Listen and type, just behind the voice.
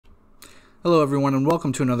Hello everyone and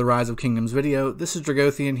welcome to another Rise of Kingdoms video. This is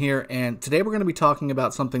Dragothien here, and today we're going to be talking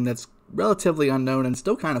about something that's relatively unknown and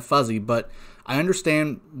still kind of fuzzy, but I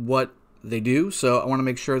understand what they do, so I want to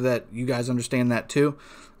make sure that you guys understand that too.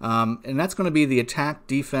 And that's going to be the attack,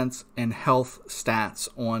 defense, and health stats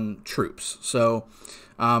on troops. So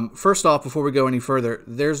first off, before we go any further,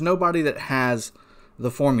 there's nobody that has the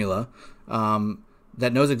formula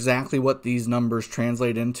that knows exactly what these numbers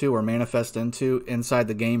translate into or manifest into inside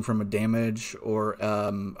the game from a damage or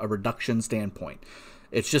a reduction standpoint.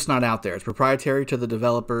 It's just not out there. It's proprietary to the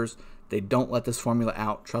developers. They don't let this formula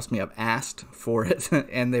out. Trust me, I've asked for it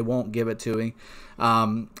and they won't give it to me.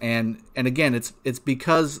 And again, it's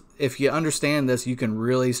because if you understand this, you can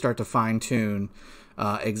really start to fine-tune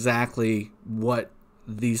exactly what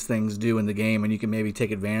these things do in the game, and you can maybe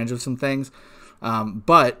take advantage of some things.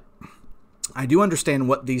 But I do understand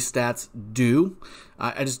what these stats do.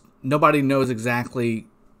 Nobody knows exactly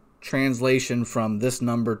translation from this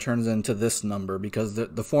number turns into this number because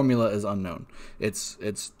the formula is unknown. It's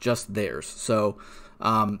just theirs. So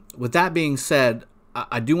with that being said,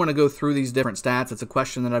 I do want to go through these different stats. It's a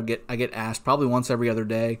question that I get asked probably once every other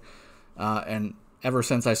day, and ever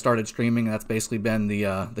since I started streaming, that's basically been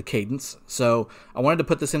the cadence. So I wanted to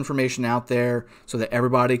put this information out there so that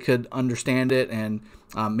everybody could understand it and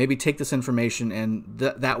maybe take this information, and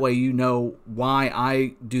that way you know why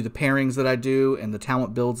I do the pairings that I do and the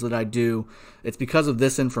talent builds that I do. It's because of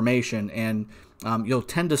this information, and you'll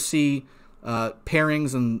tend to see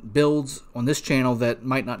pairings and builds on this channel that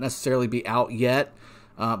might not necessarily be out yet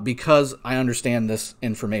because I understand this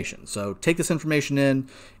information. So take this information in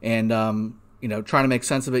and try to make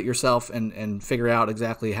sense of it yourself and figure out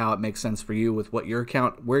exactly how it makes sense for you with what your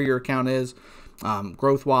account, where your account is,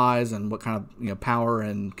 growth-wise, and what kind of power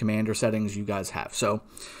and commander settings you guys have. So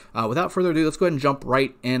without further ado, let's go ahead and jump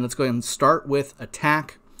right in. Let's go ahead and start with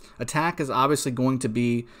attack. Attack is obviously going to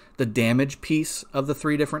be the damage piece of the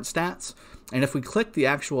three different stats. And if we click the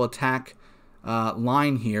actual attack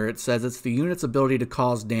line here, it says it's the unit's ability to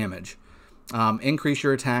cause damage. Increase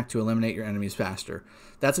your attack to eliminate your enemies faster.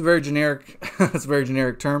 That's a very generic that's a very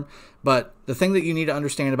generic term, but the thing that you need to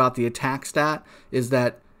understand about the attack stat is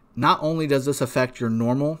that not only does this affect your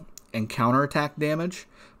normal and counterattack damage,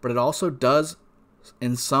 but it also does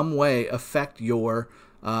in some way affect your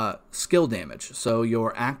skill damage. So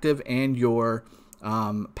your active and your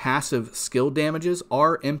passive skill damages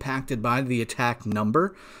are impacted by the attack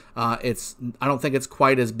number. I don't think it's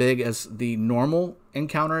quite as big as the normal and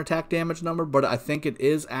counterattack damage number, but I think it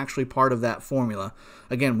is actually part of that formula.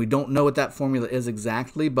 Again, we don't know what that formula is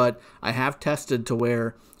exactly, but I have tested to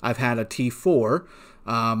where I've had a T4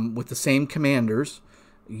 with the same commanders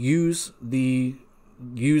using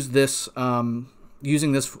this kind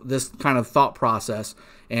of thought process,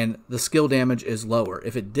 and the skill damage is lower.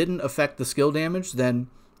 If it didn't affect the skill damage, then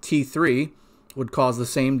T3 would cause the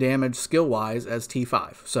same damage skill-wise as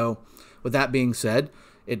T5. So with that being said,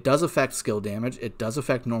 it does affect skill damage, it does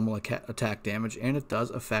affect normal attack damage, and it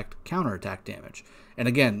does affect counterattack damage. And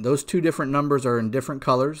again, those two different numbers are in different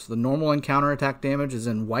colors. The normal and counterattack damage is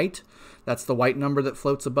in white. That's the white number that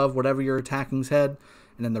floats above whatever you're attacking's head.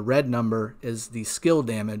 And then the red number is the skill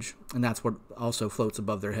damage, and that's what also floats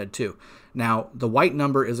above their head too. Now, the white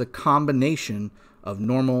number is a combination of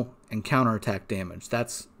normal and counterattack damage.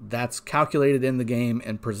 That's calculated in the game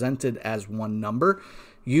and presented as one number.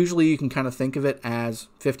 Usually you can kind of think of it as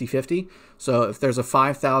 50-50. So if there's a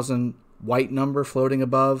 5,000 white number floating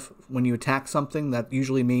above when you attack something, that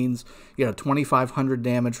usually means you have 2,500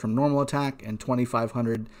 damage from normal attack and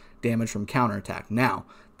 2,500 damage from counterattack. Now,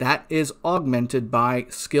 that is augmented by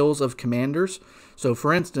skills of commanders. So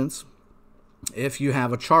for instance, if you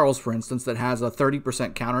have a Charles, for instance, that has a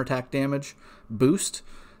 30% counterattack damage boost,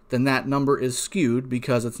 then that number is skewed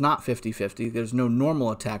because it's not 50-50. There's no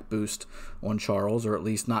normal attack boost on Charles, or at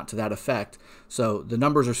least not to that effect. So the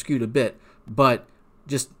numbers are skewed a bit, but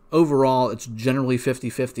just overall, it's generally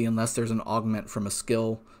 50-50 unless there's an augment from a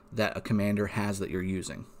skill that a commander has that you're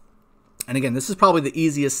using. And again, this is probably the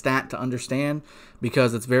easiest stat to understand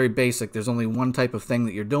because it's very basic. There's only one type of thing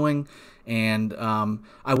that you're doing. And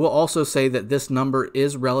I will also say that this number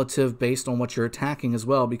is relative based on what you're attacking as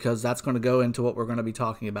well, because that's going to go into what we're going to be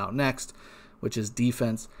talking about next, which is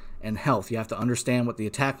defense and health. You have to understand what the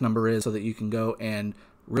attack number is so that you can go and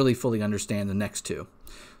really fully understand the next two.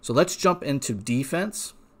 So let's jump into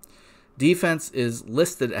defense. Defense is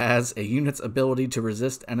listed as a unit's ability to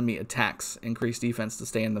resist enemy attacks, increase defense to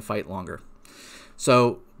stay in the fight longer.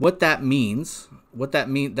 So what that means,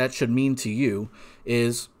 that should mean to you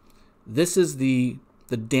is this is the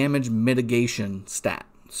damage mitigation stat.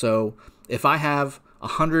 So if I have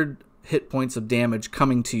 100 hit points of damage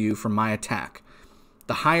coming to you from my attack.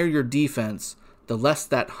 The higher your defense, the less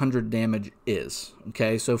that 100 damage is.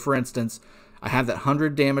 Okay, so for instance, I have that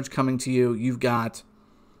 100 damage coming to you. You've got,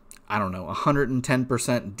 I don't know,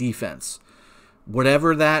 110% defense.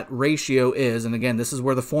 Whatever that ratio is, and again, this is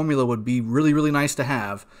where the formula would be really, really nice to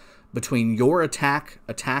have, between your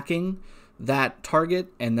attacking that target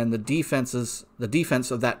and then the defense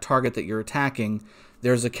of that target that you're attacking.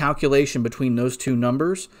 There's a calculation between those two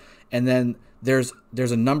numbers, and then there's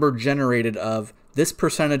a number generated of this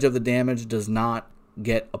percentage of the damage does not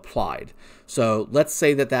get applied. So let's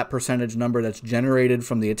say that percentage number that's generated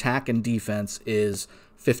from the attack and defense is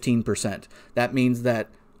 15%. That means that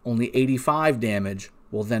only 85 damage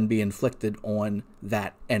will then be inflicted on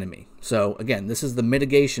that enemy. So again, this is the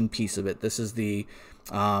mitigation piece of it. This is the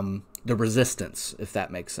resistance, if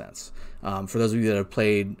that makes sense. For those of you that have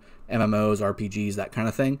played MMOs, RPGs, that kind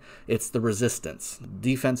of thing, it's the resistance.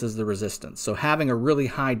 Defense is the resistance. So having a really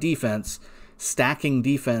high defense, stacking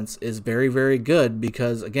defense is very, very good,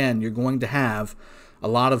 because again, you're going to have a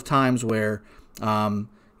lot of times where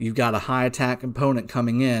you've got a high attack component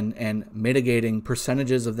coming in, and mitigating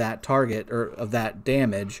percentages of that target or of that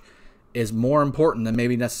damage is more important than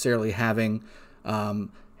maybe necessarily having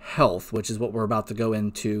health, which is what we're about to go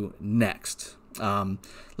into next.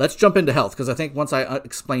 Let's jump into health, because I think once I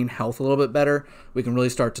explain health a little bit better, we can really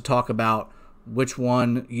start to talk about which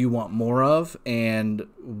one you want more of and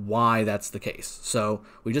why that's the case. So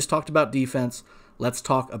we just talked about defense. Let's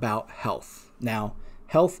talk about health. Now,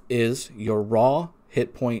 health is your raw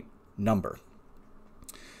hit point number.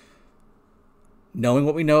 Knowing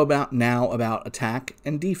what we know about attack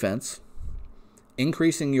and defense,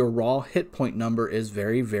 increasing your raw hit point number is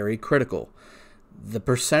very, very critical. The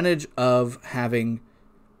percentage of having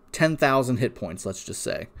 10,000 hit points, let's just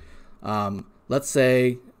say,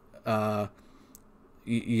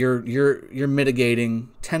 you're mitigating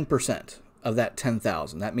 10% of that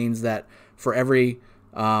 10,000. That means that for every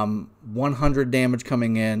 100 damage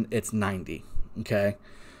coming in, it's 90. Okay,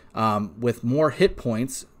 with more hit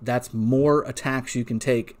points, that's more attacks you can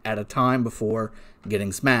take at a time before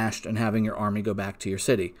getting smashed and having your army go back to your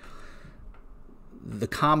city. The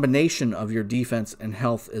combination of your defense and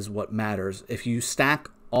health is what matters. If you stack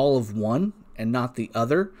all of one and not the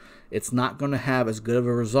other, it's not going to have as good of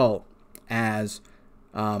a result as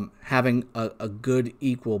having a good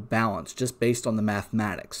equal balance, just based on the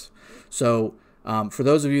mathematics. So for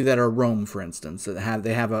those of you that are Rome, for instance,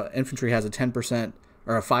 that infantry has a 10%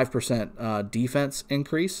 or a 5% defense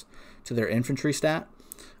increase to their infantry stat.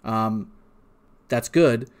 That's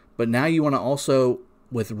good, but now you want to also,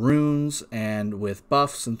 with runes and with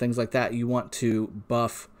buffs and things like that, you want to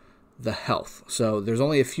buff the health. So there's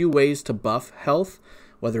only a few ways to buff health,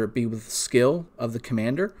 whether it be with skill of the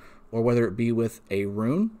commander or whether it be with a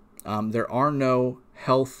rune. There are no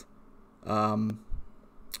health buffs,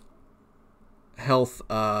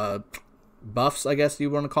 I guess you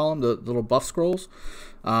want to call them, the little buff scrolls.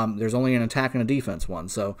 There's only an attack and a defense one.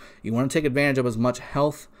 So you want to take advantage of as much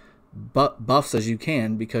health buffs as you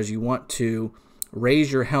can, because you want to raise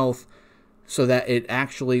your health so that it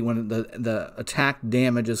actually, when the attack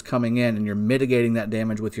damage is coming in and you're mitigating that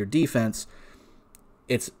damage with your defense,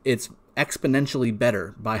 it's exponentially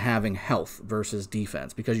better by having health versus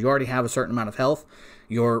defense, because you already have a certain amount of health.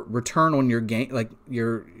 Your return on your gain, like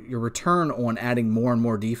your return on adding more and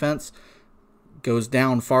more defense, goes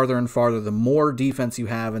down farther and farther the more defense you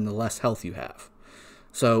have and the less health you have.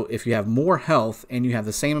 So if you have more health and you have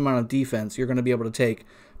the same amount of defense, you're going to be able to take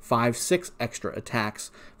 5-6 extra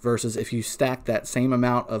attacks, versus if you stack that same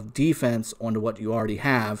amount of defense onto what you already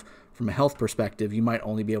have, from a health perspective, you might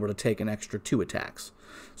only be able to take an extra 2 attacks.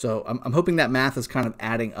 So I'm hoping that math is kind of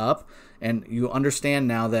adding up, and you understand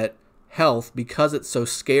now that health, because it's so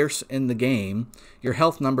scarce in the game, your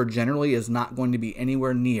health number generally is not going to be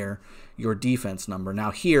anywhere near your defense number.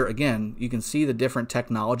 Now here, again, you can see the different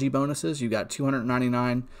technology bonuses. You got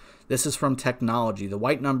 299. This is from technology. The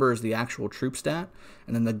white number is the actual troop stat,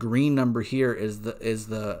 and then the green number here is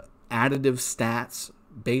the additive stats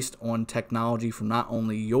based on technology from not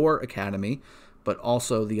only your academy, but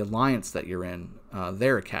also the alliance that you're in,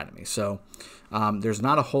 their academy. So there's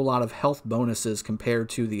not a whole lot of health bonuses compared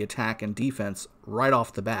to the attack and defense right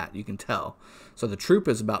off the bat, you can tell. So the troop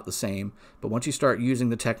is about the same, but once you start using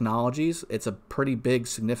the technologies, it's a pretty big,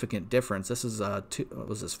 significant difference. This is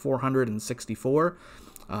was this 464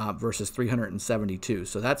 versus 372.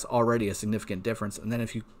 So that's already a significant difference. And then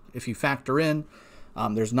if you factor in,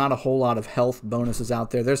 there's not a whole lot of health bonuses out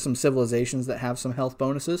there. There's some civilizations that have some health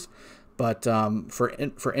bonuses, but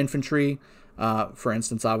for infantry, For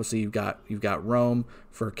instance, obviously you've got Rome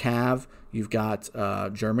for Cav. You've got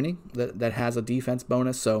Germany that has a defense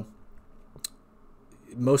bonus. So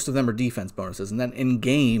most of them are defense bonuses. And then in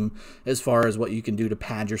game, as far as what you can do to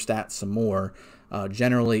pad your stats some more,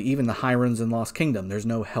 generally even the Hirons in Lost Kingdom, there's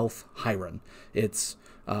no health Hiron. It's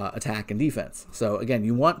attack and defense. So again,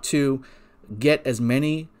 you want to get as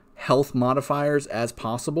many health modifiers as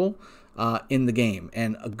possible in the game,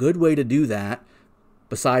 and a good way to do that,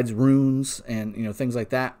 besides runes and things like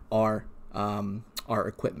that, are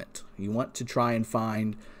equipment. You want to try and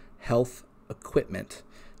find health equipment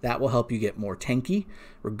that will help you get more tanky,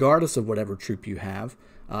 regardless of whatever troop you have.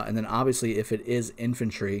 And then obviously, if it is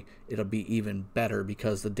infantry, it'll be even better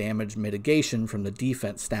because the damage mitigation from the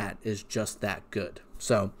defense stat is just that good.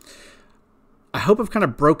 So I hope I've kind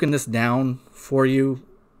of broken this down for you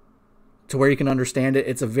to where you can understand it.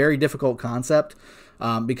 It's a very difficult concept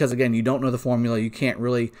because, again, you don't know the formula. You can't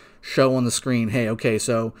really show on the screen, hey, okay,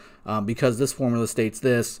 so because this formula states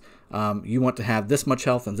this, you want to have this much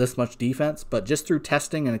health and this much defense. But just through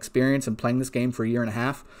testing and experience and playing this game for a year and a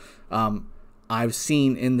half, I've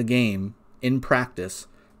seen in the game, in practice,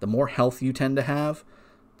 the more health you tend to have,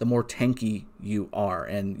 the more tanky you are.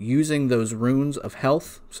 And using those runes of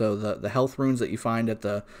health, so the health runes that you find at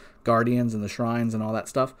the Guardians and the Shrines and all that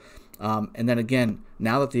stuff, and then again,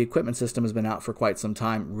 now that the equipment system has been out for quite some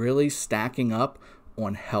time, really stacking up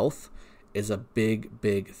on health is a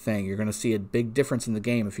big thing. You're going to see a big difference in the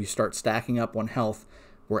game if you start stacking up on health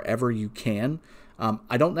wherever you can.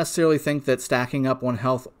 I don't necessarily think that stacking up on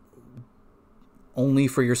health only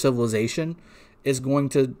for your civilization is going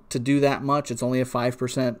to do that much. It's only a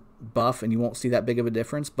 5% buff, and you won't see that big of a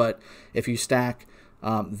difference. But if you stack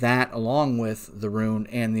that along with the rune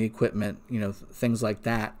and the equipment, things like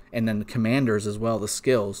that, and then the commanders as well, the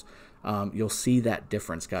skills, you'll see that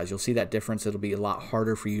difference, guys. You'll see that difference. It'll be a lot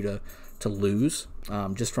harder for you to lose,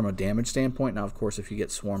 just from a damage standpoint. Now, of course, if you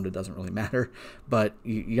get swarmed, it doesn't really matter, but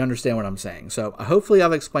you understand what I'm saying. So hopefully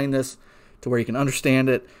I've explained this to where you can understand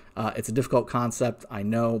it. It's a difficult concept, I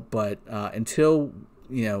know, but until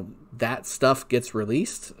that stuff gets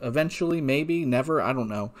released eventually, maybe, never, I don't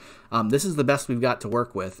know. This is the best we've got to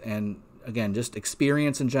work with. And again, just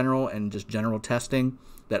experience in general and just general testing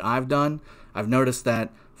that I've done, I've noticed that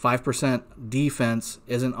 5% defense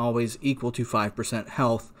isn't always equal to 5%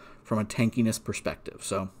 health from a tankiness perspective.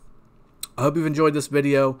 So I hope you've enjoyed this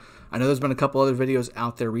video. I know there's been a couple other videos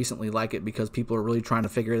out there recently like it because people are really trying to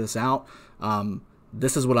figure this out.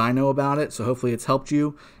 This is what I know about it, so hopefully it's helped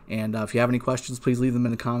you. And if you have any questions, please leave them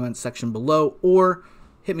in the comments section below, or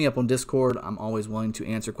hit me up on Discord. I'm always willing to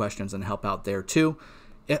answer questions and help out there too.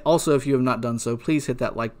 Also, if you have not done so, please hit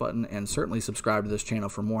that like button and certainly subscribe to this channel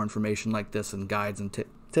for more information like this and guides and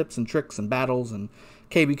tips and tricks and battles and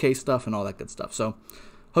KBK stuff and all that good stuff. So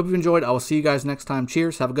hope you've enjoyed. I will see you guys next time.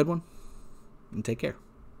 Cheers, have a good one, and take care.